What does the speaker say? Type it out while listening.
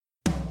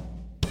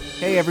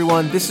Hey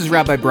everyone, this is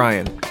Rabbi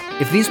Brian.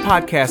 If these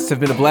podcasts have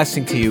been a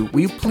blessing to you, will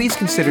you please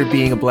consider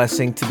being a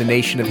blessing to the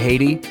nation of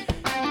Haiti?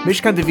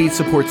 Mishkan David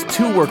supports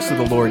two works of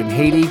the Lord in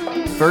Haiti.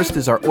 First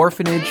is our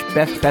orphanage,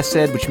 Beth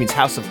Chesed, which means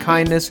House of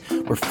Kindness,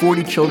 where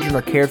 40 children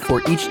are cared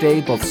for each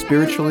day, both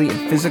spiritually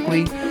and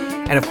physically.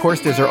 And of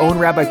course, there's our own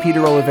Rabbi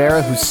Peter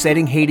Oliveira, who's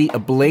setting Haiti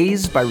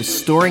ablaze by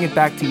restoring it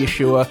back to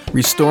Yeshua,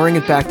 restoring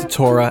it back to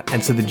Torah,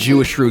 and to the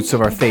Jewish roots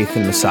of our faith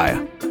in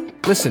Messiah.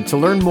 Listen, to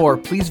learn more,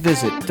 please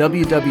visit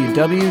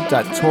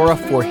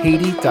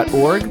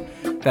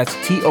www.torahforhaiti.org. That's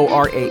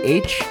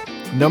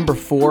TORAH,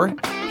 4,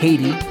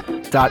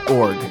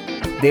 Haiti.org.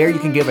 There you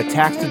can give a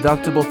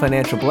tax-deductible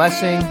financial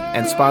blessing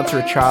and sponsor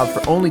a child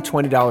for only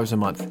 $20 a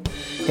month.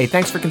 Hey,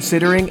 thanks for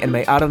considering, and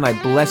may Adonai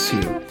bless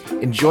you.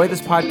 Enjoy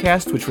this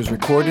podcast, which was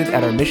recorded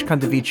at our Mishkan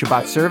David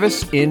Shabbat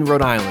service in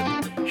Rhode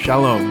Island.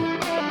 Shalom.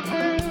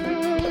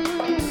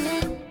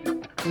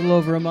 A little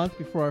over a month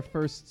before our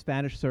first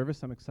Spanish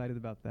service. I'm excited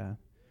about that.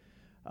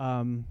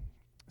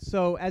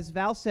 So as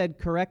Val said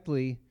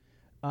correctly,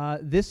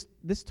 this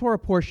Torah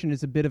portion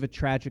is a bit of a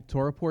tragic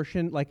Torah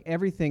portion. Like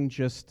everything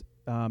just,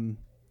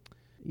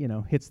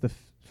 hits the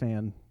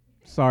fan.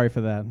 Sorry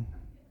for that.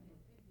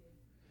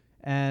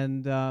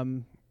 And,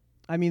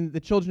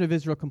 the children of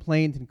Israel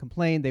complained and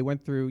complained. They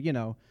went through,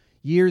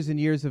 years and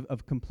years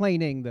of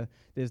complaining.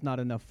 There's not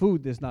enough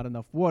food. There's not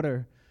enough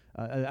water.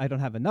 I don't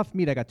have enough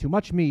meat. I got too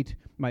much meat.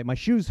 My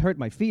shoes hurt.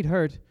 My feet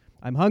hurt.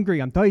 I'm hungry.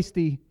 I'm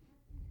thirsty.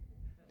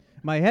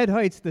 My head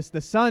hurts.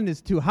 The sun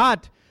is too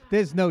hot.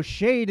 There's no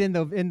shade in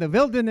the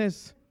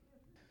wilderness.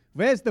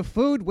 Where's the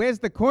food? Where's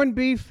the corned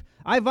beef?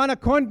 I want a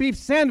corned beef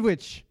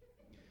sandwich.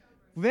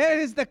 Where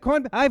is the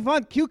corn? I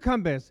want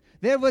cucumbers.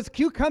 There was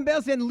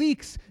cucumbers and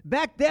leeks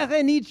back there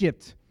in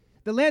Egypt.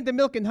 The land of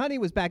milk and honey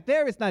was back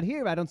there. It's not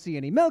here. I don't see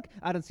any milk.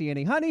 I don't see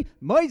any honey.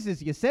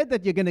 Moses, you said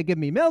that you're going to give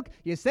me milk.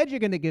 You said you're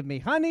going to give me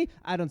honey.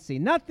 I don't see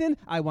nothing.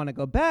 I want to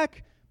go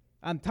back.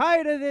 I'm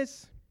tired of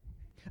this.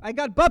 I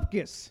got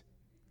bupkis.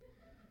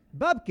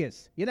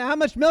 Bupkis. You know how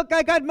much milk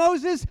I got,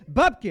 Moses?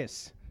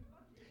 Bupkis.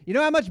 You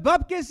know how much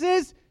bupkis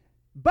is?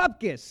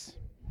 Bupkis.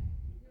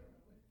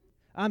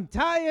 I'm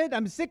tired.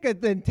 I'm sick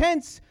of the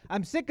intense.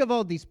 I'm sick of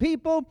all these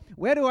people.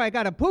 Where do I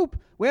gotta poop?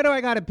 Where do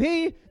I gotta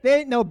pee? There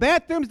ain't no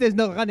bathrooms. There's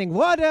no running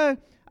water.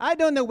 I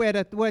don't know where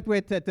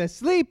to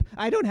sleep.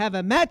 I don't have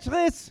a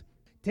mattress.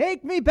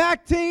 Take me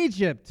back to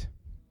Egypt.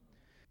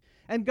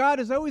 And God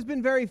has always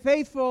been very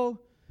faithful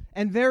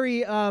and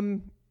very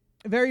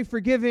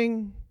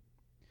forgiving.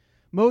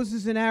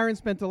 Moses and Aaron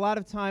spent a lot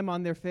of time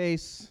on their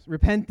face,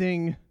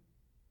 repenting,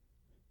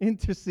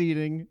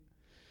 interceding.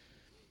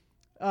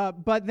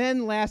 But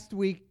then last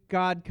week,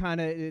 God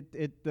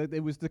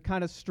it was the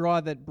kind of straw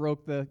that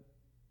broke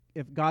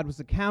if God was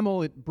a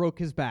camel, it broke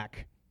his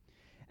back.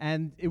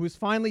 And it was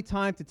finally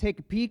time to take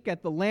a peek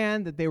at the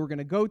land that they were going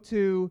to go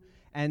to.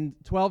 And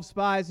 12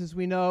 spies, as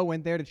we know,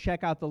 went there to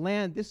check out the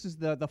land. This is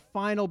the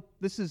final,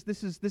 this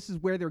is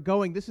where they're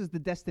going. This is the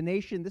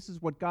destination. This is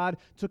what God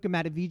took them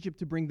out of Egypt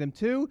to bring them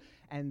to.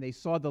 And they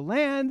saw the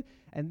land,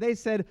 and they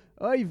said,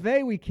 oy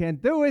vey, we can't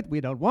do it.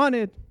 We don't want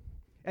it.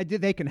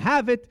 They can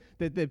have it.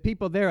 The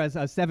people there are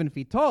 7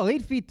 feet tall,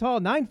 8 feet tall,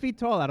 9 feet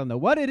tall. I don't know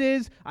what it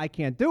is. I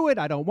can't do it.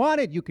 I don't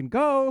want it. You can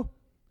go.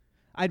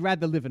 I'd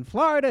rather live in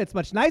Florida. It's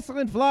much nicer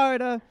in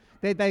Florida.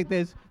 They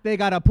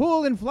got a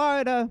pool in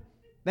Florida.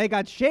 They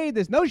got shade.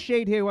 There's no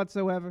shade here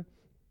whatsoever.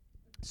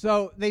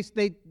 So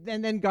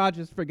and then God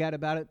just forget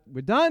about it. We're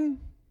done.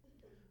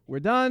 We're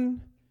done.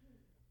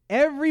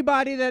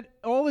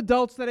 All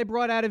adults that I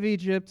brought out of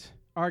Egypt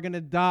are going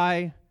to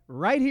die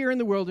right here in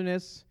the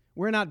wilderness.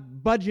 We're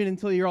not budging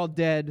until you're all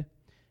dead,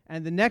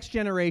 and the next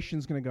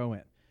generation's going to go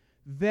in.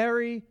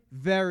 Very,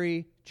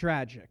 very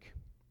tragic.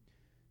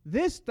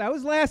 That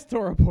was last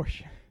Torah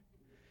portion.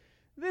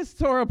 This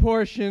Torah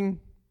portion,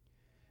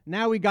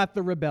 now we got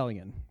the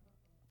rebellion.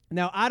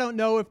 Now, I don't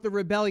know if the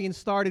rebellion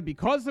started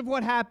because of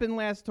what happened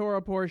last Torah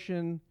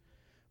portion,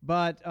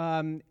 but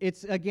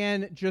it's,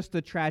 again, just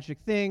a tragic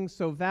thing.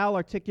 So Val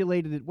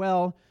articulated it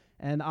well,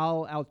 and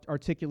I'll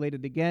articulate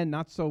it again,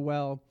 not so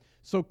well.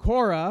 So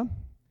Korah,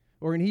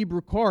 or in Hebrew,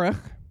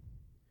 Korach,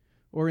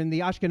 or in the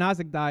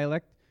Ashkenazic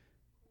dialect,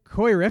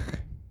 Koirich,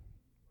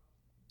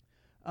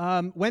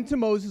 went to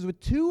Moses with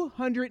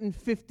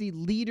 250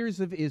 leaders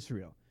of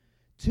Israel.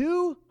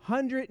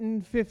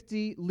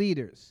 250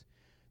 leaders.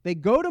 They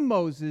go to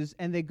Moses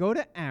and they go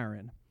to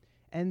Aaron,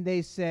 and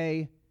they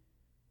say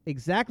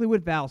exactly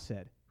what Val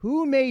said.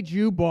 Who made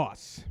you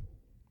boss?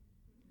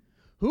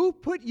 Who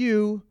put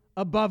you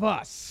above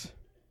us?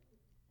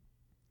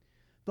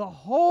 The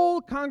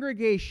whole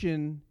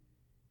congregation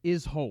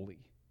is holy.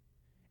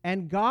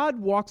 And God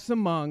walks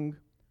among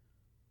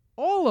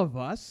all of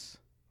us.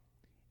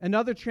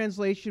 Another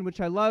translation,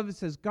 which I love,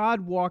 says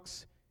God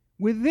walks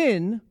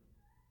within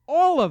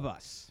all of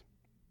us.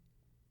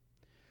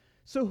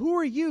 So who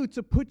are you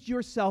to put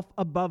yourself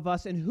above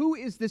us? And who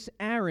is this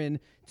Aaron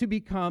to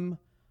become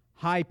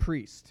high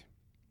priest?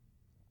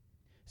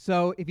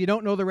 So if you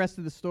don't know the rest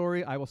of the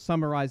story, I will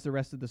summarize the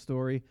rest of the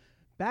story.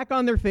 Back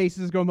on their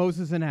faces go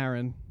Moses and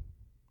Aaron.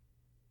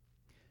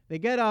 They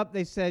get up,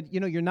 they said,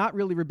 you're not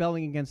really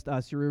rebelling against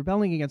us, you're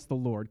rebelling against the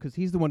Lord, because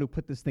he's the one who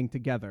put this thing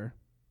together.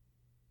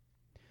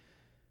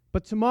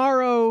 But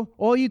tomorrow,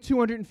 all you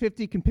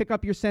 250 can pick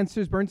up your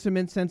censers, burn some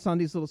incense on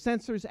these little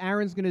censers.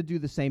 Aaron's going to do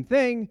the same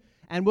thing,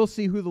 and we'll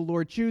see who the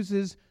Lord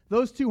chooses.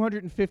 Those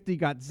 250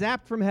 got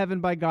zapped from heaven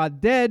by God,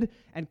 dead,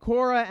 and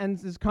Korah and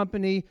his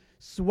company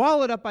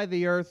swallowed up by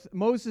the earth.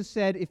 Moses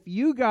said, if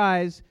you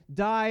guys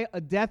die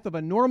a death of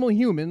a normal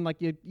human, like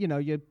you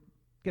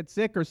get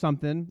sick or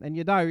something, and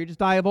you die, or you just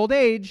die of old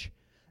age,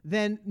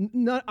 then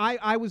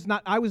I was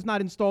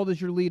not installed as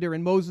your leader,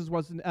 and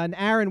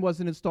Aaron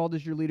wasn't installed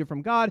as your leader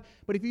from God.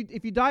 But if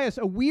you die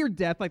a weird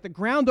death, like the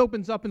ground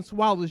opens up and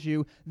swallows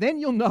you, then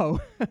you'll know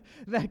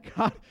that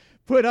God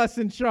put us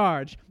in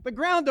charge. The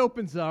ground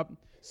opens up,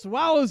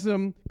 swallows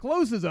them,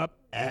 closes up,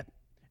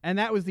 and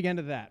that was the end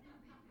of that.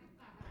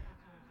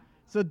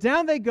 So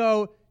down they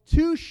go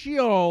to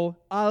Sheol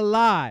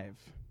alive.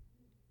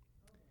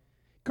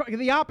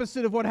 The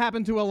opposite of what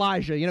happened to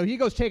Elijah. He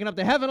goes taken up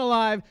to heaven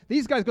alive.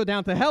 These guys go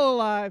down to hell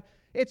alive.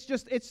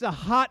 It's a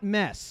hot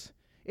mess.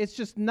 It's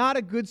just not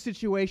a good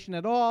situation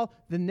at all.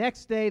 The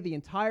next day, the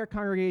entire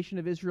congregation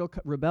of Israel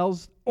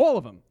rebels, all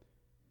of them,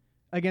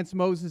 against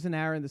Moses and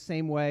Aaron the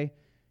same way.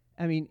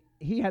 I mean,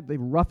 he had the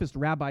roughest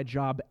rabbi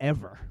job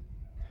ever.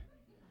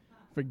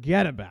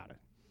 Forget about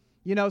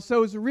it. So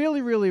it was a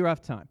really, really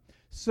rough time.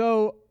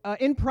 So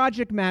in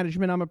project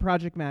management, I'm a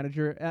project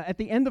manager. At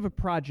the end of a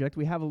project,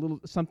 we have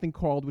something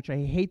called, which I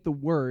hate the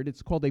word,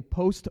 it's called a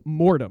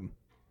post-mortem.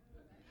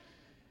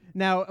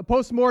 Now, a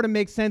post-mortem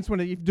makes sense when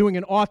you're doing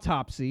an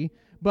autopsy,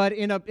 but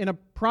in a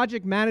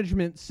project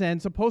management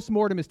sense, a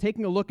post-mortem is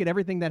taking a look at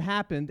everything that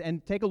happened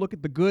and take a look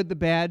at the good, the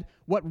bad,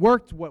 what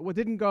worked, what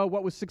didn't go,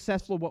 what was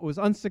successful, what was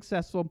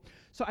unsuccessful.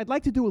 So I'd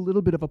like to do a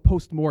little bit of a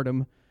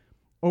post-mortem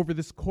over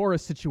this Korah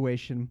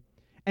situation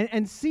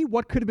and see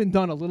what could have been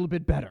done a little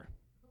bit better.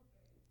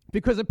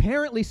 Because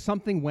apparently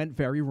something went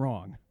very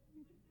wrong.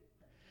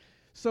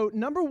 So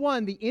number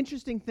one, the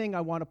interesting thing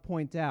I want to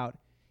point out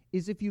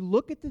is if you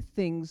look at the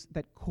things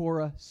that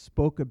Korah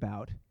spoke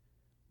about,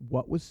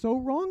 what was so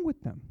wrong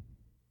with them?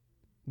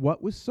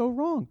 What was so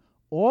wrong?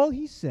 All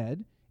he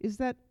said is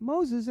that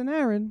Moses and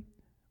Aaron,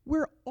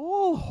 we're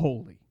all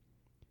holy.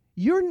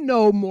 You're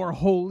no more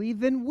holy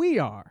than we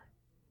are.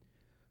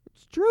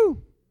 It's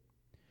true.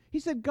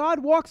 He said God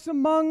walks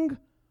among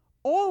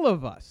all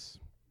of us.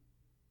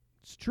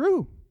 It's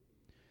true.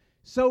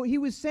 So he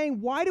was saying,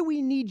 why do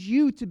we need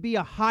you to be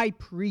a high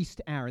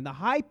priest, Aaron? The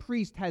high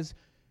priest has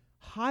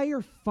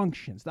higher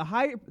functions. The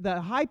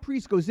high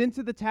priest goes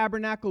into the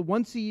tabernacle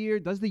once a year,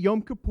 does the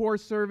Yom Kippur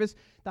service.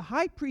 The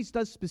high priest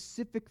does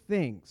specific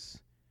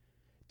things,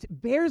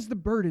 bears the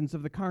burdens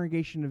of the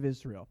congregation of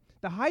Israel.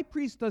 The high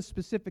priest does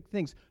specific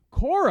things.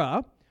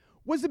 Korah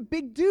was a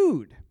big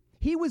dude.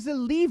 He was a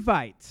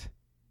Levite.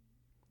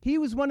 He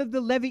was one of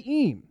the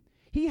Levi'im.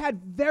 He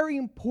had very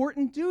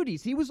important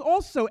duties. He was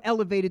also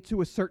elevated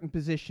to a certain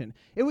position.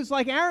 It was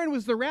like Aaron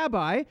was the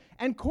rabbi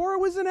and Korah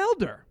was an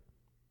elder.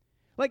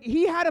 Like,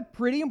 he had a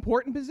pretty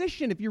important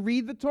position. If you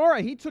read the Torah,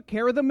 he took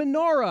care of the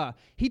menorah.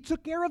 He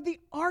took care of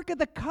the Ark of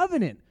the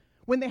Covenant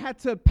when they had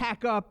to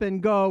pack up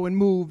and go and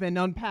move and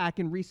unpack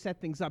and reset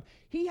things up.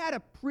 He had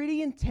a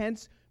pretty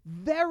intense,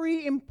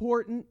 very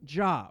important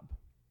job.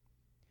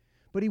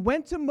 But he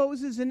went to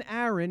Moses and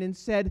Aaron and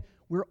said,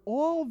 we're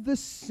all the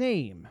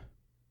same.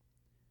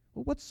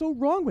 Well, what's so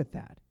wrong with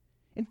that?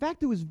 In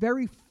fact, it was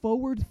very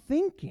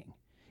forward-thinking.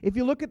 If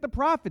you look at the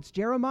prophets,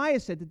 Jeremiah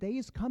said the day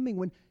is coming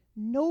when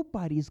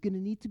nobody's going to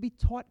need to be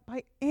taught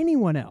by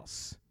anyone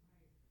else.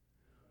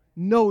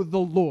 Know the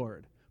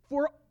Lord,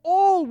 for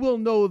all will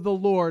know the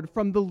Lord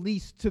from the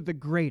least to the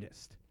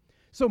greatest.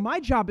 So my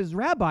job as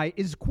rabbi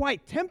is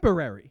quite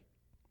temporary.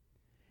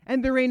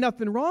 And there ain't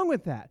nothing wrong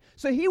with that.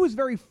 So he was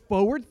very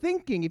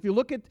forward-thinking. If you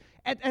look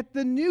at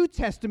the New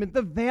Testament,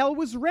 the veil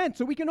was rent,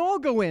 so we can all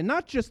go in,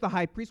 not just the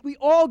high priest. We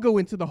all go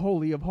into the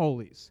Holy of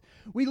Holies.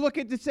 We look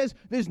at it says,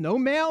 there's no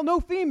male,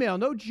 no female,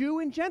 no Jew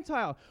and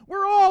Gentile.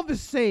 We're all the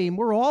same.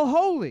 We're all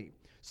holy.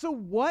 So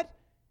what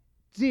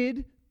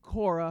did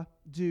Korah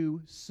do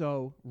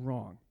so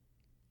wrong?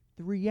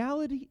 The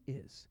reality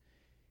is,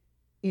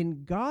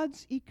 in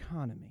God's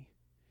economy,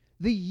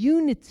 the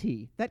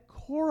unity that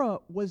Korah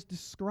was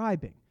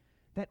describing,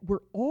 that we're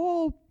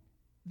all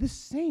the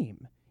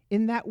same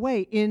in that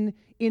way, in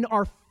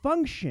our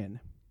function.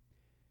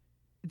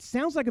 It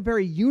sounds like a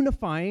very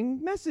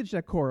unifying message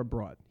that Korah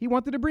brought. He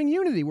wanted to bring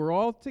unity. We're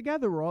all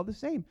together. We're all the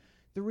same.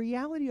 The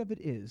reality of it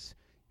is,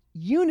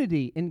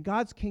 unity in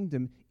God's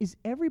kingdom is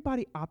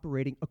everybody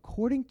operating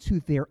according to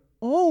their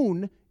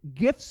own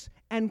gifts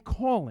and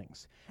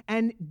callings,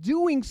 and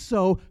doing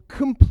so,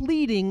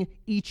 completing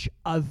each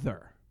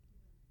other.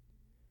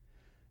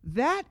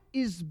 That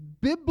is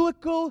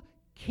biblical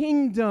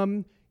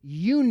kingdom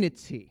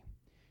unity.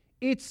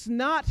 It's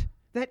not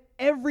that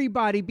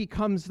everybody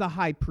becomes the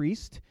high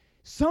priest.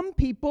 Some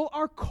people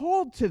are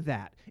called to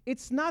that.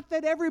 It's not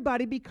that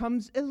everybody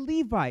becomes a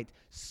Levite.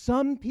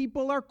 Some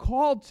people are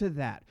called to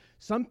that.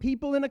 Some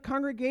people in a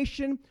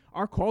congregation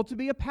are called to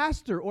be a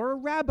pastor or a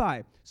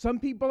rabbi. Some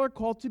people are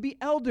called to be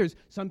elders.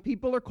 Some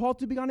people are called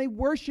to be on a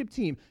worship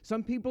team.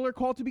 Some people are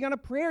called to be on a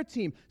prayer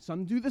team.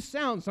 Some do the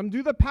sound. Some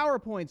do the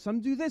PowerPoint. Some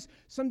do this.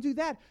 Some do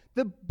that.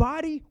 The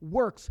body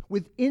works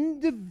with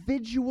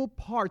individual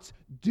parts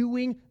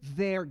doing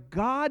their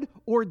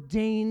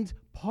God-ordained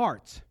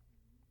part.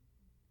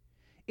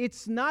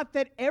 It's not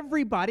that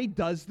everybody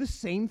does the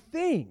same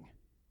thing.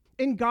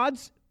 In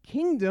God's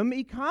kingdom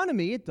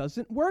economy, it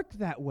doesn't work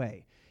that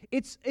way.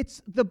 It's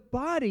the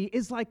body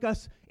is like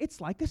us. It's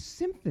like a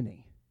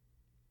symphony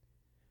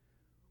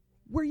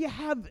where you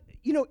have,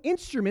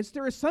 instruments.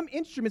 There are some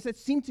instruments that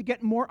seem to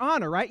get more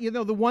honor, right?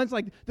 The ones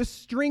like the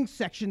string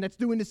section that's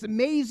doing this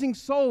amazing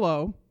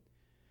solo.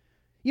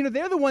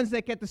 They're the ones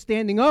that get the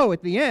standing O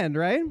at the end,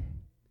 right?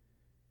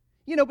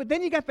 But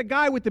then you got the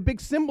guy with the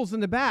big cymbals in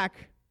the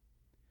back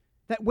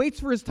that waits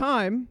for his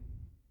time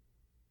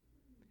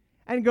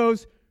and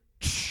goes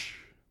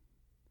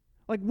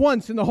like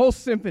once in the whole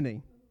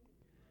symphony.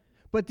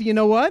 But do you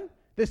know what?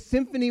 The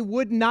symphony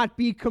would not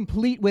be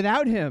complete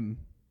without him.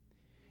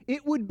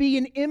 It would be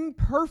an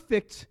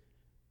imperfect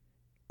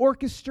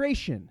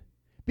orchestration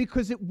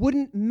because it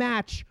wouldn't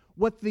match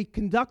what the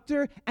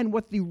conductor and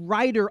what the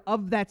writer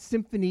of that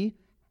symphony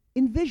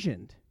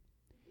envisioned.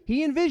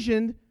 He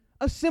envisioned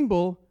a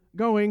cymbal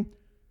going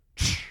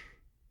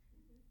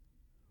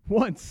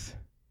once.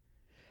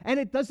 And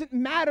it doesn't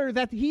matter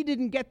that he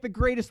didn't get the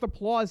greatest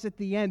applause at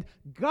the end.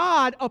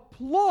 God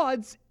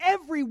applauds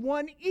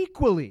everyone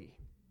equally.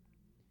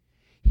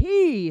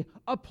 He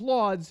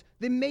applauds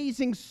the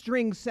amazing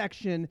string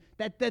section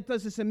that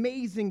does this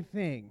amazing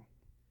thing.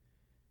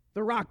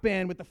 The rock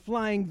band with the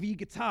flying V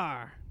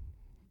guitar.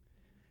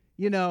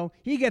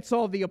 He gets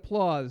all the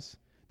applause.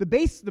 The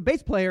bass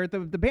player at the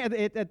band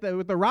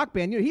with the rock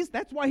band,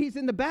 that's why he's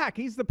in the back.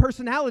 He's the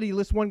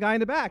personality-less one guy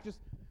in the back.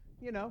 Just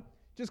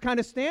kind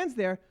of stands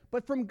there.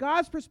 But from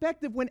God's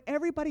perspective, when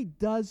everybody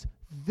does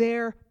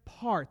their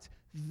part,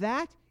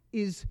 that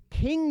is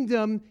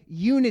kingdom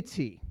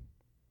unity.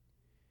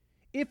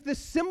 If the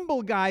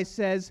cymbal guy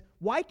says,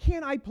 why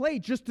can't I play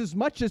just as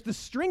much as the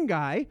string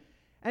guy?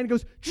 And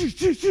goes,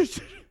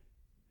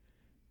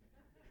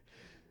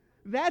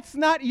 that's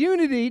not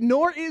unity,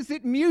 nor is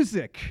it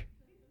music.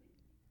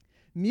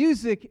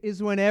 Music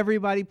is when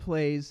everybody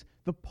plays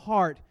the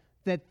part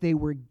that they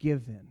were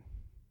given.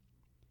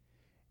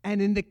 And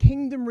in the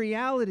kingdom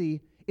reality,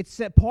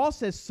 Paul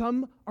says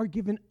some are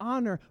given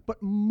honor,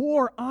 but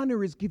more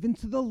honor is given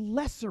to the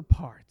lesser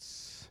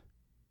parts.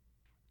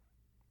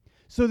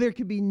 So there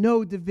could be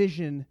no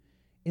division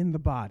in the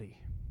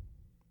body.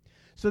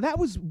 So that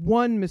was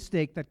one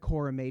mistake that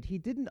Korah made. He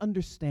didn't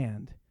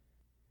understand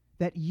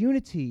that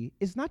unity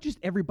is not just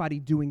everybody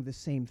doing the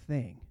same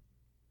thing.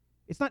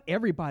 It's not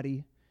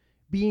everybody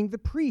being the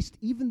priest,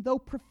 even though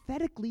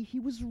prophetically he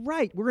was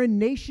right. We're a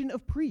nation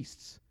of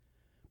priests.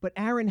 But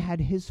Aaron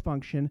had his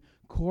function,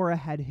 Korah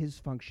had his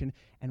function,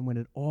 and when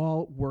it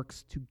all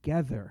works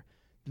together,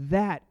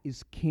 that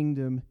is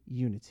kingdom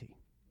unity.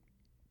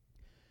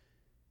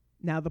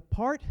 Now, the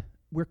part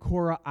where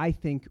Korah, I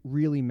think,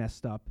 really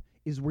messed up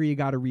is where you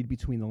got to read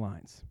between the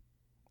lines.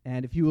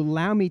 And if you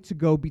allow me to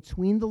go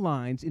between the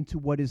lines into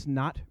what is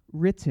not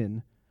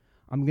written,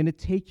 I'm going to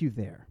take you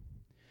there.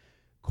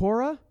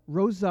 Korah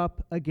rose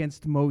up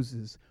against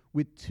Moses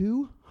with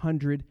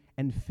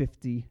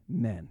 250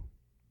 men.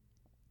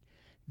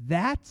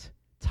 That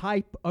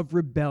type of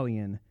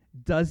rebellion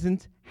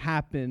doesn't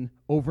happen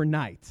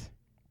overnight.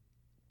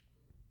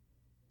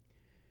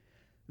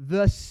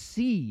 The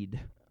seed,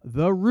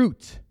 the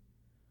root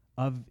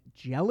of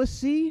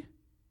jealousy,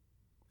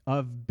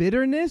 of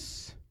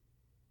bitterness,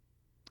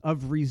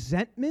 of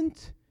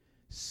resentment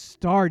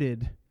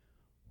started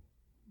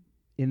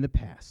in the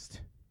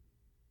past.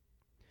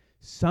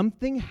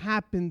 Something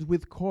happened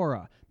with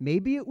Korah.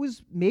 Maybe it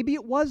was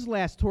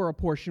last Torah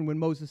portion when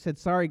Moses said,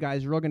 sorry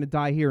guys, you're all going to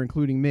die here,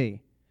 including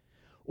me.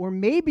 Or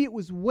maybe it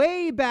was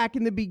way back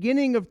in the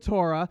beginning of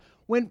Torah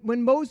when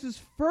Moses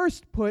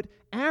first put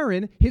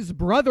Aaron, his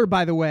brother,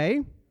 by the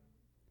way.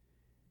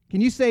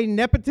 Can you say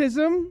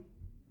nepotism?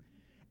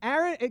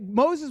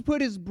 Moses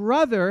put his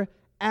brother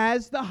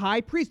as the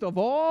high priest. Of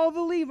all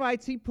the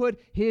Levites, he put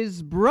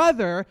his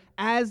brother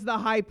as the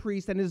high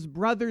priest and his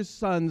brother's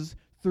sons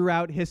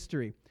throughout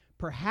history.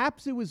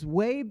 Perhaps it was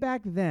way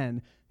back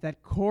then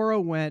that Korah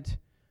went,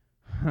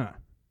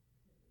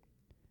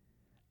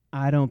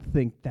 I don't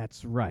think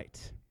that's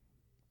right.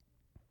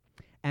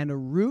 And a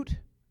root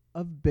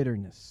of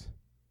bitterness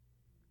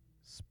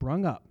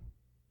sprung up.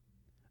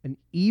 An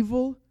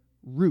evil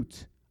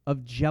root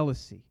of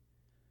jealousy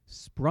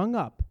sprung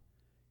up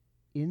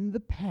in the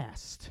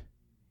past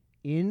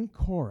in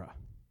Korah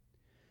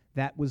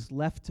that was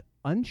left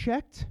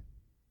unchecked,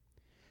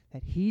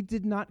 that he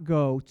did not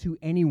go to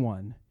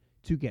anyone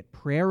to get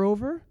prayer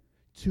over,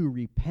 to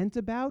repent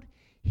about.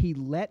 He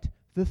let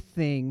the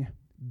thing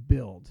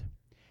build.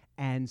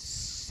 And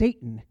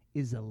Satan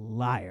is a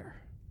liar.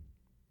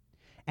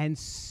 And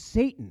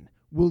Satan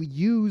will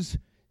use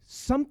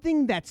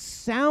something that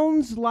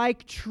sounds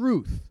like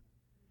truth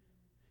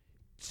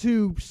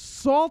to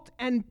salt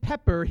and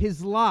pepper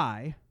his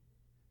lie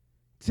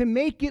to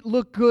make it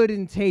look good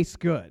and taste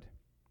good.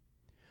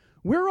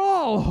 We're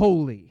all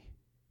holy.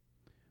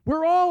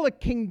 We're all a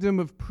kingdom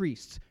of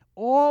priests.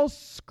 All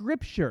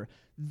Scripture.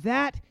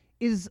 That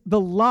is the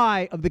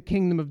lie of the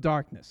kingdom of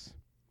darkness.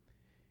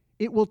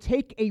 It will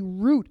take a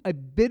root, a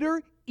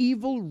bitter,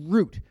 evil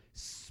root,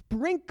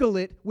 sprinkle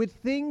it with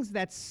things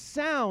that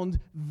sound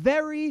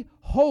very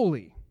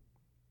holy.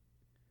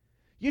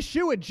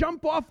 Yeshua,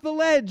 jump off the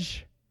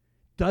ledge.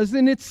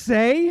 Doesn't it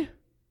say?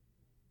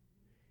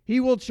 He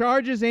will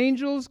charge his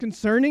angels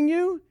concerning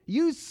you?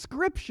 Use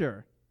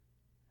Scripture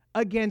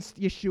against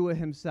Yeshua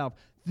himself.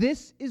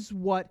 This is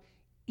what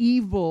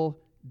evil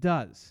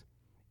does.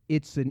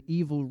 It's an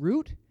evil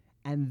root,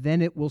 and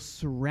then it will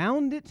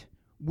surround it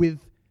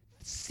with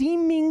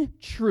seeming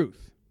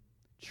truth.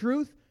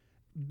 Truth,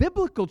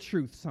 biblical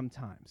truth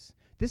sometimes.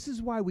 This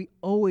is why we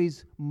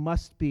always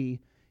must be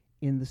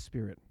in the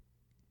Spirit,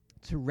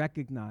 to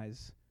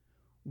recognize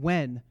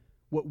when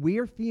what we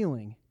are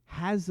feeling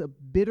has a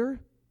bitter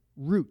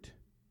root,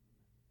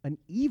 an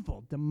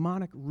evil,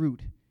 demonic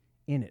root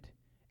in it,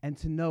 and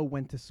to know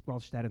when to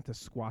squelch that and to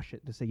squash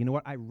it, to say, you know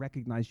what, I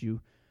recognize you.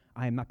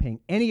 I am not paying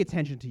any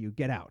attention to you.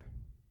 Get out.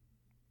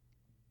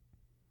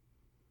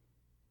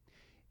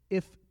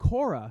 If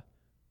Korah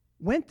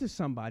went to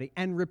somebody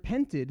and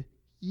repented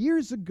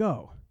years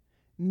ago,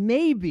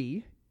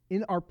 maybe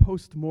in our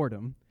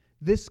post-mortem,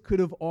 this could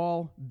have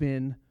all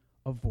been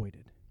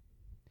avoided.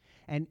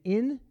 And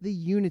in the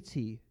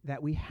unity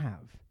that we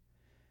have,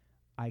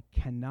 I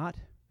cannot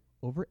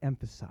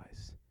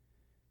overemphasize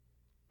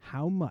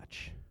how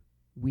much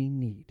we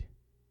need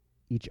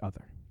each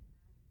other.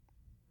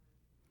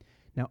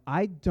 Now,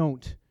 I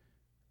don't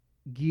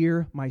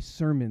gear my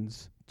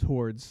sermons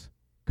towards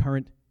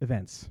current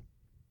events,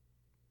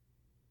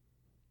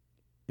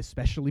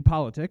 especially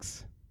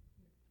politics.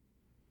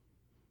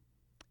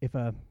 If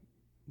a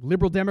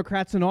liberal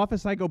Democrat's in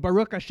office, I go,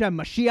 Baruch Hashem,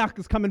 Mashiach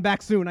is coming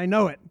back soon, I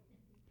know it.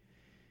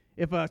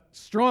 If a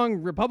strong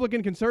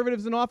Republican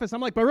conservative's in office,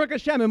 I'm like, Baruch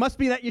Hashem, it must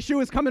be that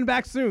Yeshua is coming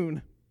back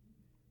soon.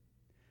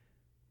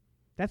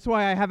 That's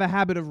why I have a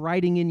habit of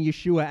writing in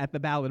Yeshua at the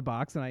ballot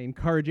box, and I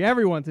encourage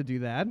everyone to do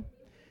that.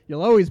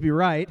 You'll always be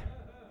right.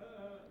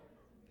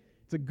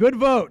 It's a good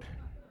vote.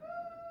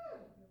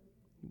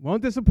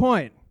 Won't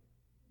disappoint.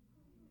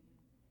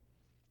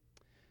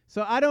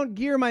 So I don't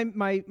gear my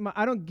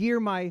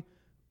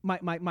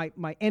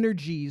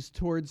energies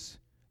towards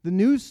the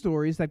news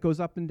stories that go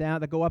up and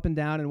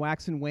down and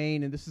wax and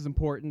wane, and this is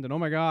important, and oh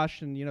my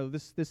gosh, and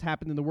this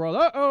happened in the world.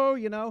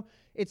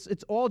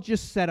 It's all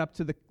just set up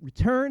to the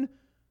return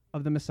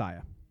of the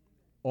Messiah,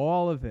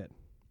 all of it.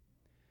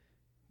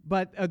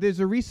 But there's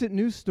a recent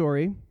news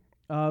story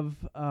of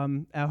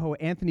how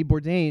Anthony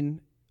Bourdain,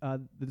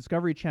 the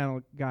Discovery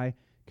Channel guy,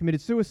 committed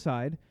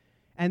suicide,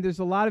 and there's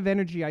a lot of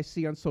energy I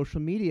see on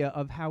social media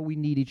of how we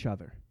need each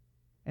other,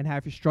 and how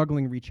if you're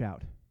struggling, reach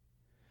out.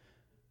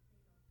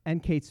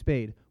 And Kate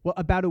Spade. Well,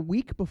 about a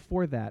week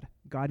before that,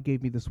 God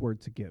gave me this word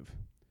to give.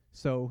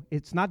 So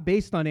it's not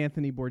based on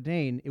Anthony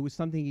Bourdain. It was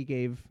something he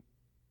gave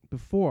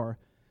before.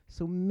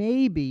 So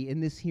maybe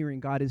in this hearing,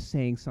 God is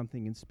saying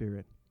something in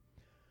spirit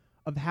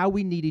of how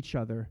we need each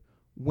other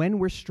when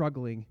we're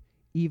struggling,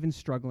 even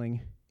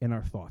struggling in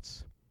our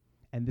thoughts.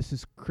 And this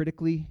is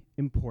critically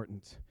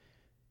important.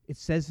 It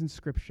says in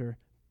Scripture,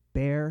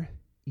 bear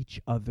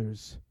each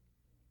other's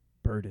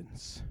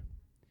burdens.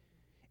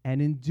 And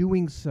in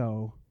doing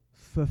so,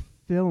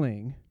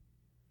 fulfilling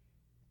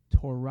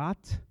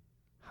Torat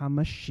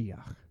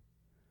HaMashiach,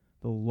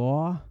 the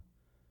law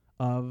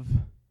of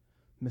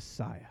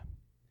Messiah.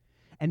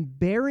 And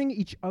bearing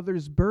each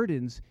other's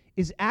burdens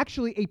is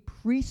actually a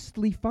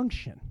priestly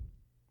function.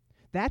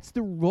 That's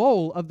the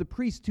role of the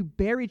priest, to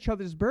bear each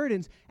other's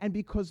burdens. And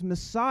because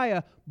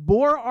Messiah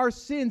bore our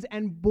sins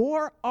and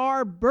bore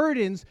our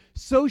burdens,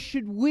 so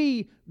should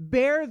we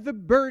bear the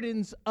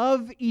burdens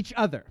of each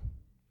other.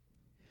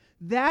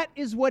 That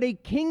is what a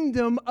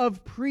kingdom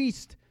of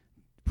priests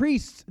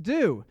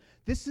do.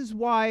 This is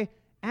why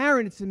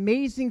Aaron, it's an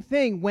amazing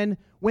thing, when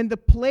the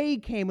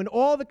plague came, when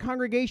all the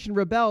congregation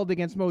rebelled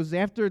against Moses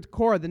after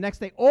Korah, the next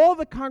day, all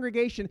the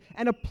congregation,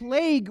 and a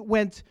plague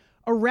went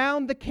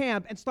around the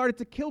camp and started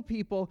to kill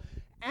people,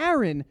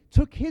 Aaron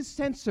took his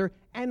censer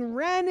and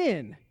ran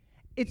in.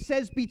 It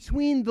says,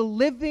 between the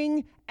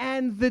living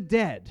and the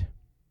dead.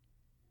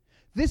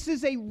 This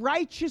is a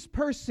righteous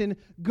person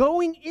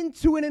going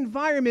into an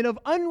environment of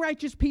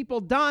unrighteous people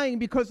dying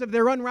because of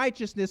their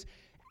unrighteousness.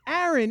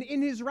 Aaron,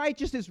 in his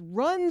righteousness,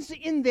 runs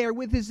in there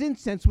with his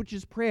incense, which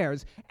is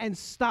prayers, and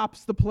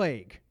stops the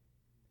plague.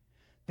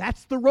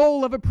 That's the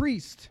role of a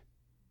priest.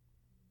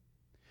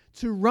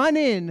 To run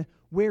in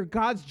where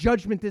God's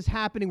judgment is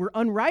happening, where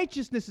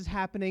unrighteousness is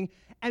happening,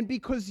 and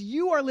because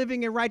you are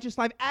living a righteous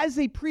life as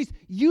a priest,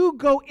 you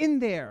go in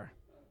there.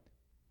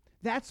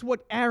 That's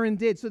what Aaron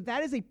did. So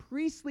that is a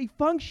priestly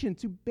function,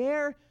 to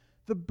bear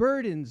the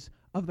burdens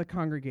of the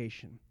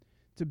congregation,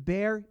 to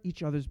bear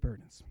each other's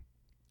burdens.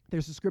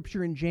 There's a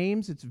scripture in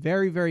James. It's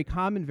very, very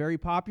common, very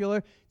popular.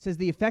 It says,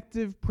 the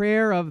effective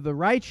prayer of the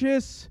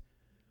righteous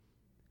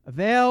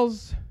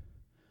avails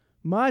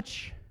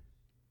much.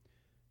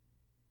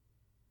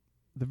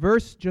 The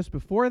verse just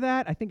before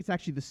that, I think it's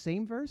actually the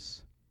same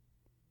verse,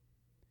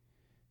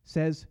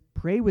 says,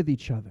 pray with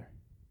each other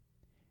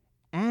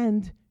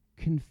and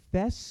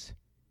confess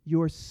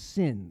your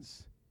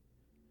sins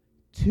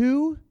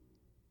to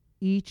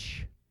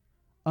each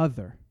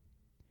other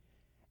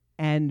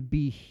and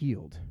be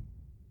healed.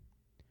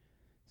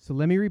 So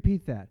let me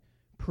repeat that.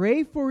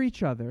 Pray for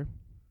each other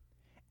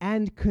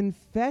and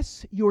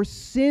confess your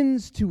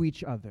sins to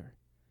each other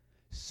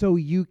so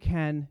you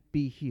can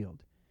be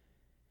healed.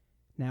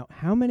 Now,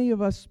 how many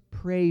of us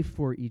pray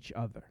for each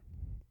other?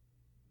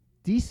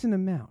 Decent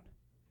amount.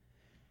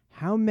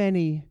 How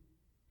many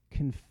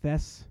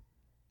confess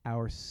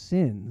our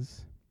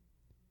sins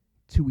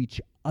to each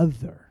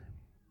other?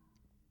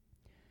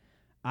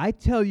 I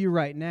tell you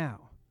right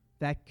now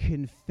that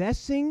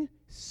confessing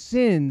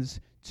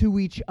sins to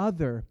each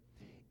other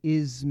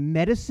is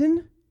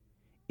medicine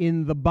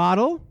in the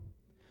bottle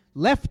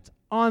left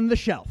on the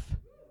shelf.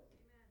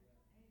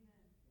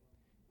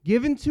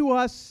 Given to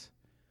us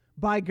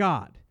by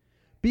God,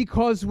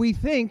 because we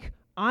think,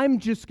 I'm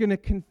just going to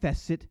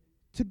confess it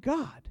to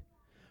God.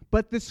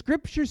 But the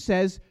scripture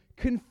says,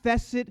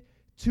 confess it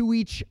to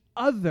each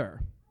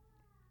other.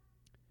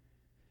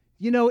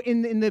 You know,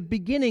 in the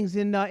beginnings,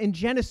 in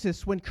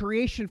Genesis, when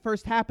creation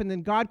first happened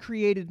and God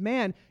created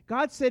man,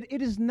 God said,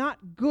 it is not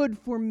good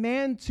for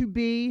man to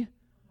be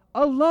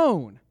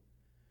alone.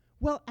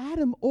 Well,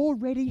 Adam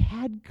already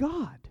had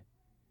God.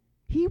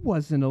 He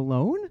wasn't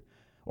alone.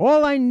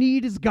 All I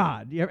need is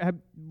God. You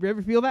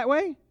ever feel that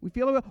way? We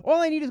feel that way? All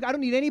I need is God. I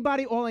don't need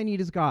anybody. All I need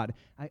is God.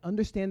 I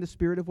understand the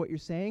spirit of what you're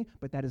saying,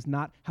 but that is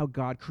not how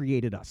God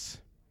created us.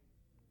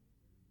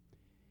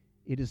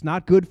 It is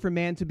not good for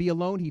man to be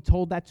alone. He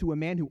told that to a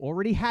man who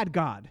already had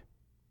God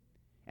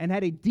and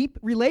had a deep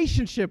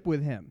relationship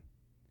with him.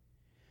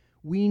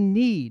 We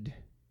need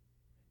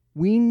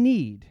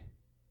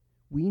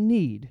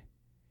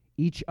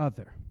each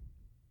other.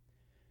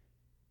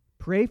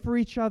 Pray for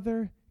each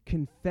other.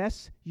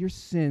 Confess your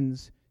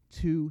sins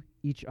to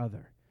each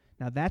other.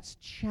 Now that's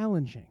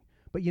challenging.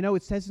 But you know,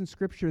 it says in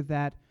Scripture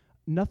that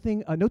no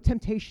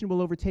temptation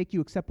will overtake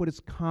you except what is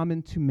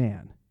common to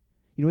man.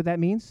 You know what that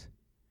means?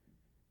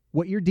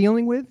 What you're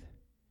dealing with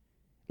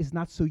is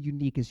not so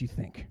unique as you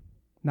think.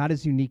 Not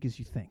as unique as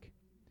you think.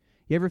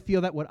 You ever feel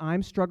that what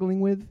I'm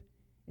struggling with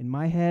in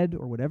my head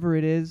or whatever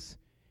it is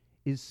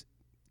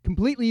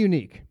completely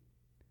unique?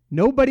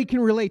 Nobody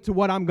can relate to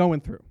what I'm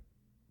going through.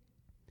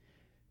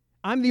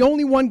 I'm the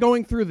only one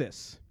going through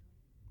this.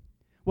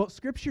 Well,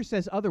 Scripture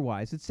says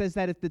otherwise. It says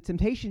that if the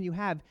temptation you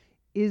have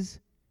is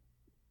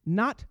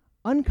not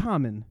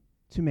uncommon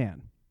to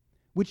man,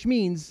 which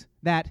means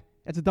that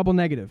that's a double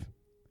negative.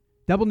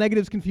 Double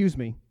negatives confuse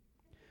me.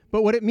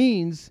 But what it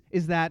means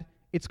is that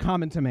it's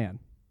common to man,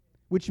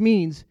 which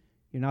means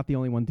you're not the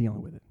only one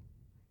dealing with it.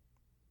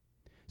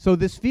 So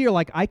this fear,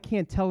 like I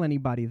can't tell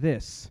anybody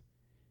this,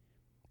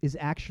 is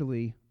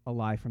actually a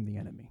lie from the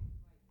enemy.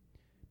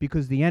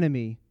 Because the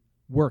enemy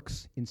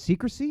works in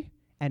secrecy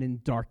and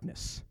in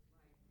darkness.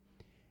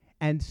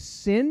 And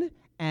sin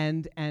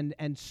and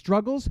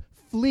struggles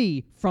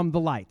flee from the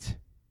light.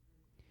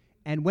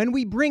 And when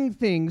we bring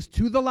things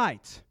to the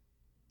light,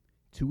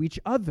 to each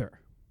other,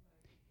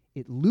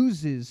 it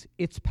loses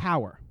its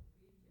power.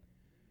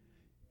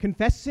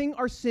 Confessing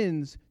our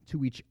sins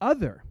to each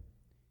other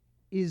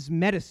is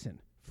medicine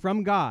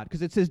from God,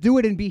 because it says, do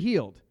it and be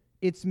healed.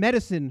 It's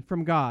medicine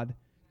from God,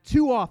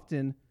 too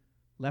often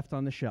left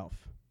on the shelf,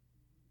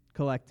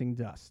 collecting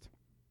dust.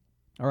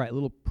 All right, a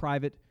little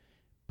private,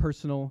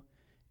 personal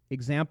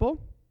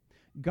example.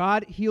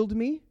 God healed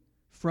me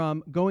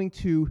from going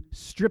to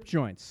strip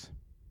joints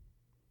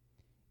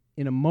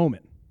in a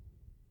moment.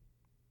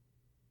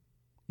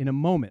 In a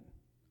moment.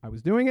 I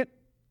was doing it,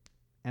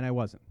 and I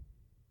wasn't.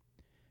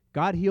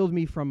 God healed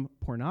me from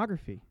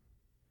pornography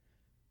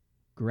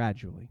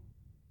gradually,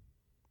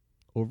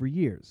 over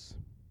years.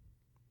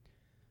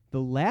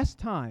 The last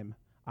time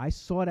I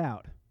sought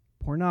out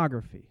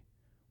pornography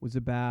was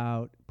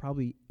about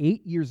probably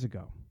 8 years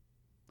ago.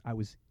 I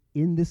was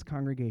in this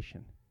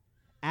congregation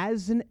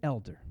as an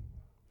elder,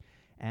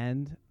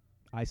 and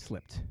I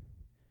slipped.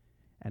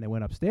 And I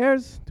went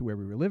upstairs to where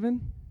we were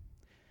living,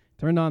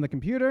 turned on the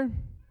computer,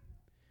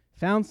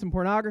 found some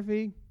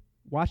pornography,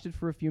 watched it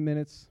for a few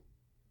minutes,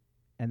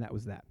 and that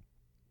was that.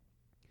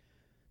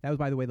 That was,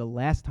 by the way, the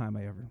last time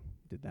I ever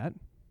did that.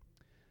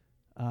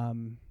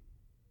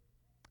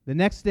 The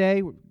next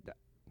day,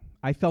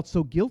 I felt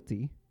so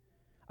guilty.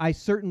 I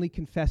certainly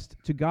confessed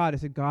to God. I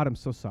said, God, I'm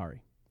so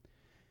sorry.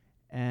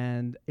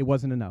 And it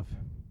wasn't enough.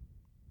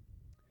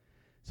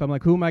 So I'm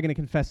like, who am I going to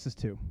confess this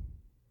to?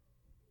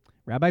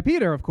 Rabbi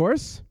Peter, of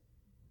course.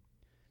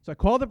 So I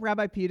called up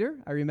Rabbi Peter.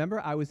 I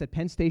remember I was at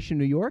Penn Station,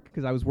 New York,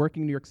 because I was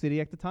working in New York City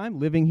at the time,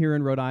 living here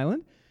in Rhode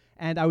Island.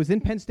 And I was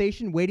in Penn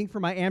Station waiting for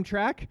my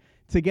Amtrak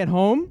to get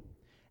home.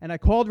 And I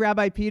called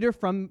Rabbi Peter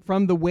from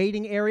the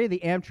waiting area,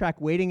 the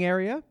Amtrak waiting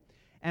area.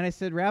 And I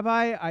said,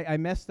 Rabbi, I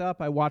messed up.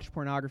 I watched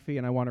pornography,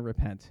 and I want to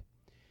repent.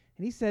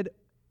 And he said,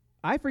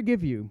 I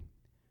forgive you,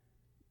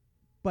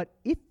 But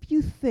if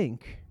you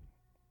think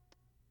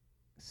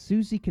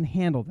Susie can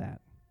handle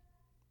that,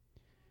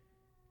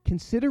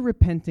 consider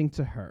repenting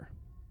to her.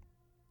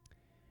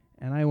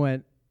 And I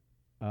went,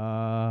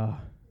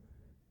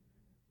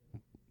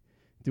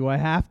 do I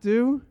have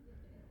to?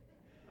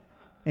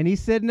 And he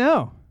said,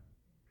 no.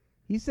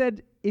 He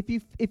said, if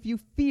you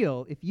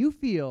feel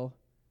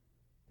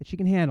that she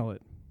can handle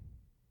it,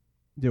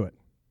 do it.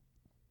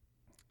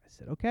 I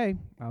said, okay,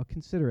 I'll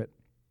consider it.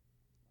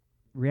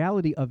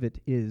 Reality of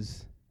it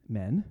is,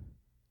 men,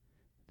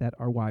 that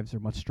our wives are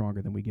much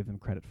stronger than we give them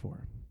credit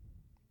for.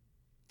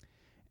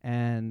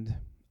 And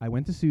I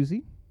went to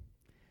Susie,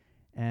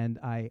 and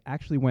I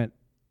actually went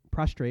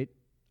prostrate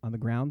on the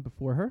ground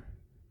before her.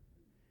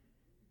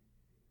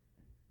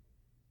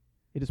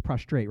 It is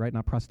prostrate, right?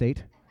 Not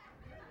prostate.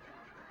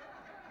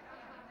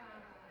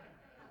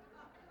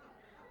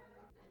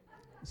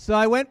 So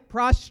I went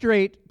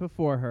prostrate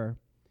before her,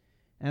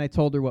 and I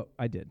told her what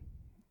I did.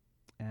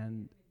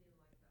 And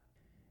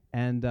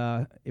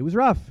it was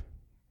rough.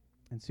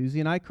 And Susie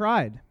and I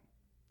cried.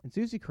 And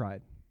Susie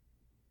cried.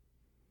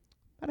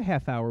 About a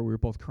half hour, we were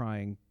both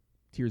crying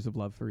tears of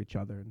love for each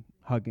other and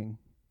hugging.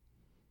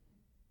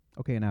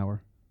 Okay, an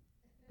hour.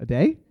 A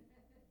day?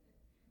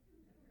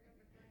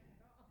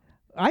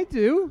 I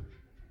do.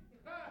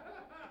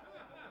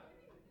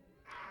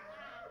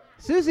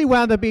 Susie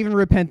wound up even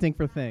repenting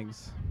for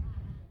things.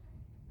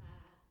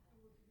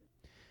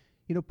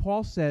 You know,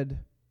 Paul said,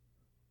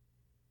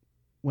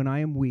 when I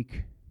am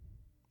weak,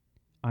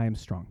 I am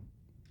strong.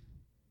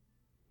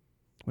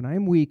 When I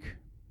am weak,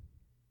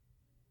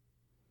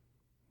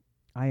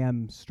 I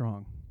am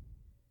strong.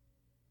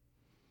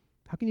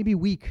 How can you be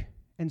weak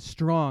and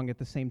strong at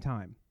the same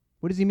time?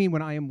 What does he mean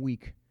when I am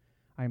weak,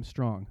 I am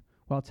strong?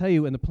 Well, I'll tell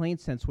you in the plain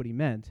sense what he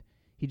meant.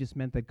 He just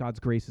meant that God's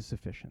grace is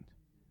sufficient.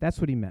 That's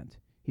what he meant.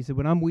 He said,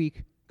 when I'm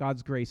weak,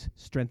 God's grace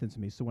strengthens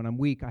me. So when I'm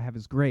weak, I have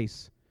his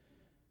grace,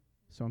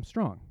 so I'm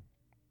strong.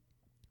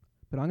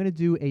 But I'm going to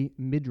do a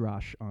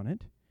midrash on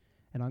it,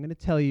 and I'm going to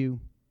tell you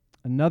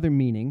another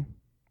meaning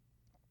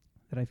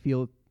that I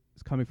feel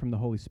is coming from the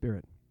Holy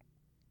Spirit.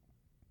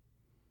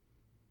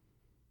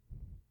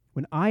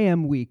 When I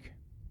am weak,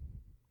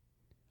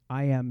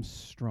 I am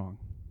strong.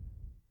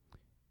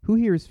 Who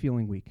here is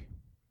feeling weak?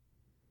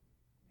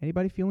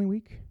 Anybody feeling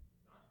weak?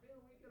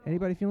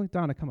 Anybody feeling?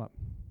 Donna, come up.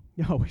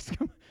 You always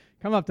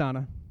come up,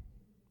 Donna.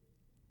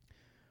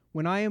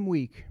 When I am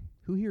weak,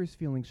 who here is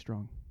feeling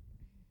strong?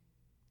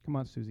 Come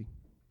on, Susie.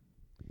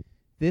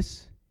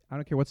 This, I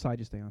don't care what side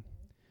you stay on.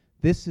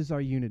 This is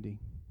our unity.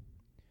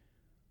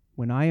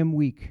 When I am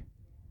weak,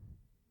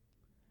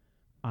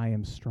 I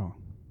am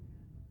strong.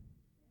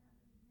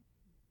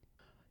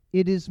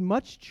 It is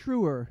much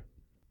truer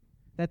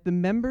that the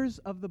members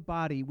of the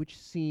body which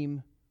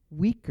seem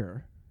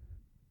weaker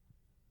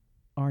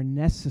are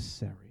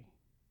necessary.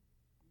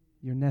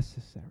 You're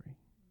necessary.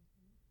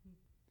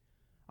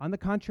 On the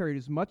contrary, it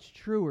is much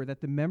truer that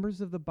the members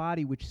of the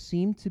body which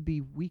seem to be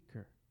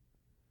weaker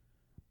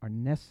are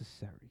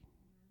necessary.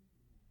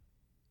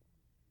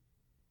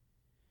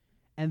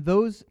 And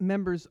those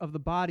members of the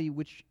body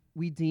which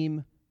we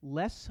deem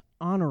less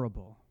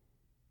honorable,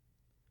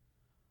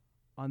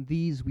 on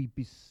these we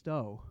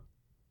bestow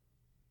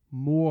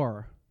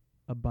more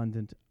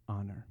abundant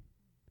honor.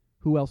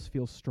 Who else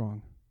feels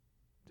strong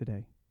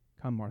today?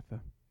 Come, Martha.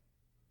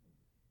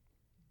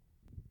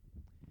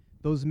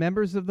 Those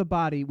members of the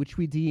body which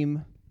we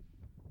deem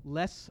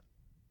less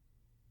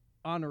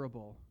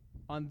honorable,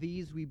 on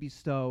these we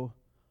bestow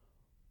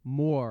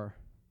more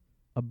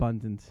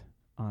abundant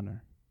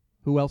honor.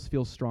 Who else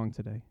feels strong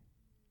today?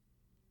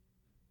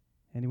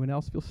 Anyone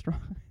else feel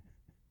strong?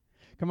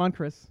 Come on,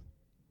 Chris.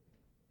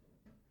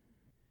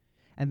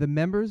 And the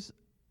members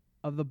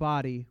of the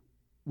body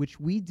which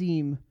we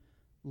deem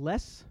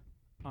less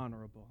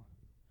honorable,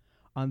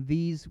 on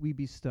these we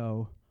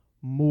bestow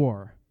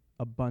more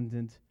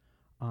abundant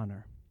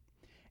honor.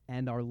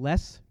 And our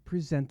less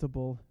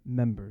presentable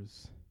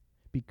members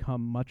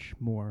become much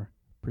more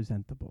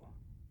presentable,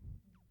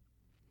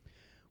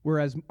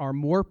 whereas our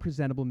more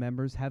presentable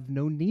members have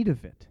no need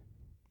of it.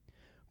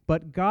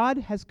 But God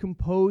has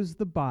composed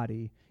the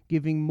body,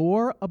 giving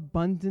more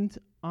abundant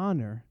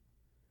honor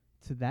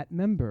to that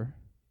member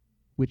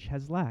which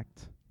has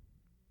lacked,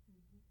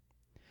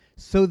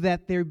 so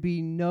that there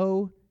be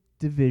no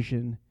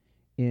division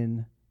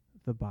in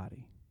the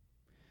body,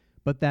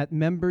 but that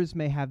members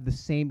may have the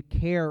same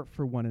care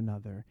for one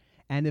another.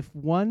 And if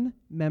one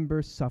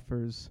member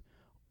suffers,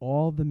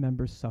 all the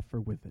members suffer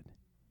with it.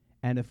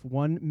 And if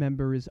one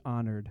member is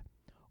honored,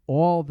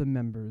 all the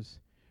members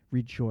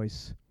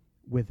rejoice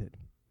with it.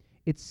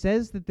 It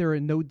says that there are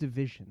no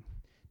division.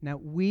 Now,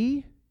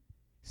 we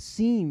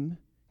seem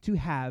to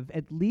have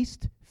at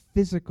least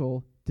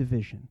physical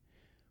division.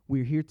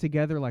 We're here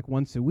together like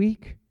once a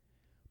week.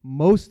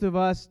 Most of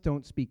us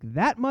don't speak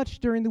that much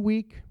during the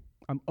week.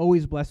 I'm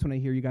always blessed when I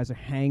hear you guys are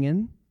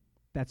hanging.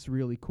 That's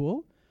really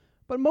cool.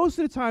 But most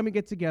of the time we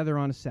get together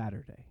on a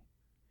Saturday.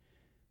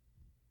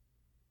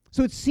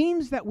 So it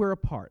seems that we're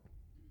apart.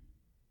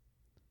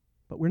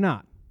 But we're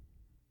not.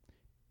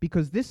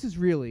 Because this is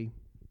really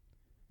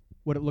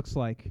what it looks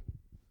like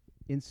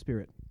in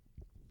spirit,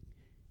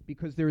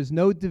 because there is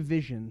no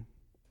division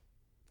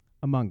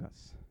among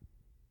us.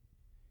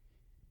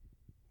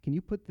 Can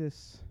you put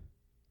this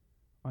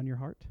on your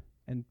heart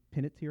and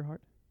pin it to your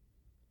heart?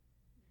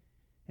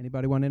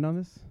 Anybody want in on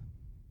this?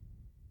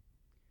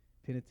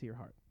 Pin it to your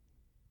heart.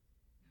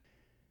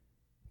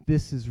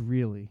 This is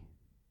really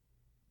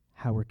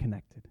how we're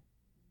connected.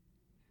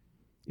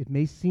 It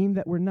may seem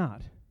that we're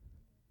not,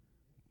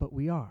 but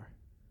we are.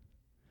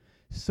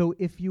 So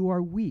if you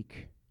are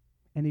weak,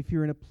 and if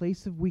you're in a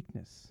place of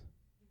weakness,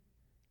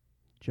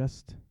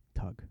 just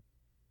tug.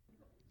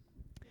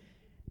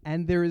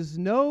 And there is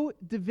no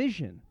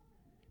division,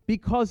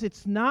 because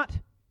it's not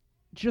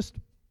just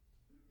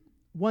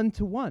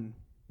one-to-one.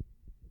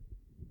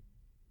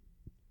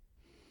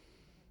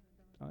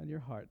 On your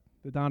heart,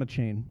 the Donna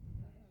chain.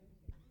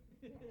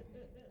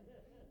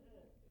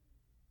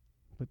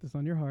 Put this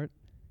on your heart.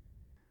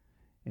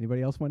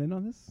 Anybody else want in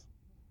on this?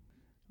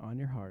 On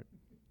your heart.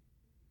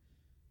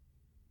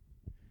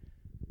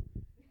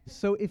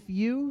 So if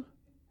you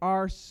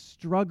are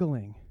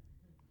struggling,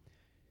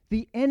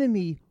 the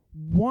enemy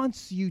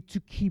wants you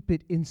to keep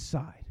it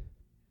inside.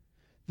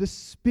 The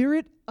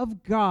Spirit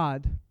of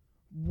God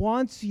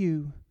wants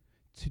you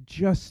to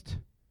just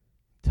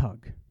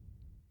tug.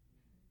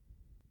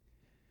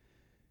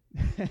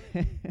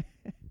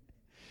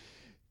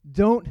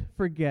 Don't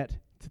forget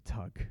to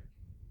tug.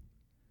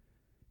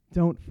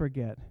 Don't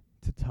forget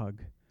to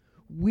tug.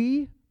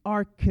 We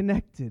are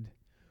connected.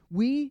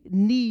 We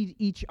need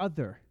each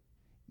other.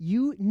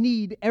 You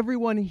need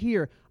everyone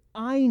here.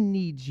 I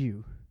need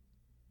you.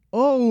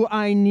 Oh,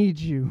 I need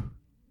you.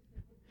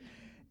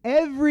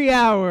 Every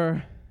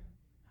hour,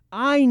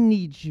 I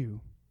need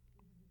you.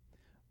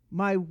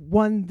 My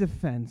one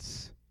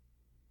defense.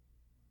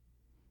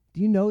 Do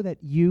you know that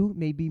you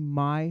may be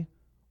my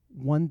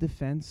one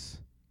defense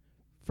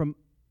from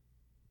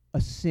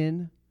a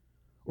sin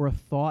or a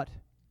thought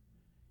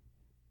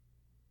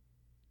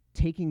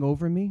taking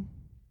over me?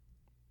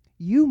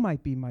 You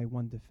might be my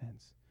one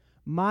defense.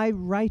 My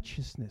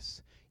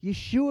righteousness.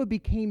 Yeshua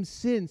became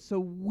sin so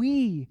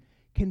we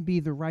can be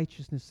the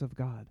righteousness of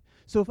God.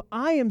 So if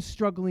I am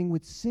struggling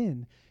with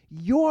sin,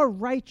 your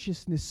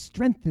righteousness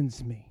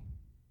strengthens me.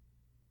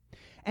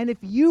 And if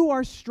you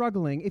are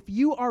struggling, if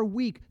you are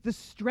weak, the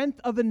strength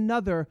of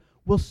another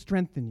will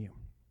strengthen you.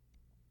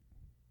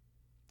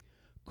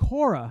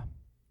 Korah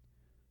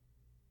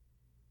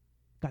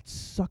got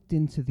sucked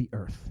into the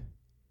earth.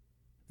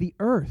 The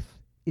earth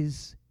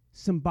is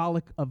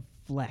symbolic of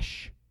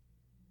flesh,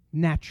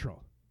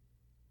 natural.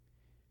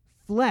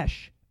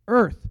 Flesh,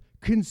 earth,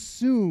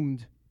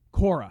 consumed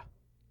Korah.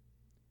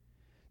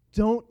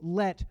 Don't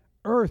let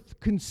earth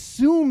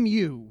consume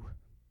you.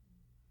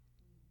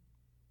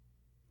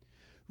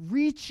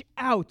 Reach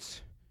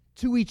out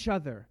to each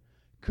other.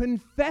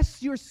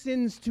 Confess your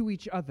sins to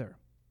each other.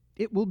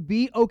 It will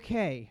be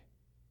okay,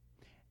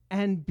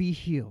 and be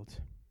healed.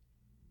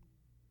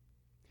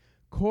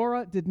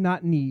 Korah did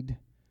not need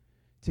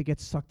to get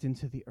sucked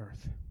into the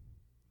earth,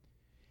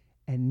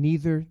 and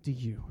neither do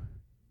you.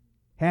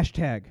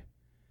 Hashtag,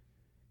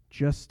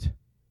 just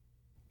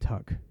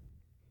tug.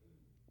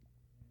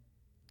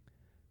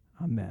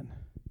 Amen.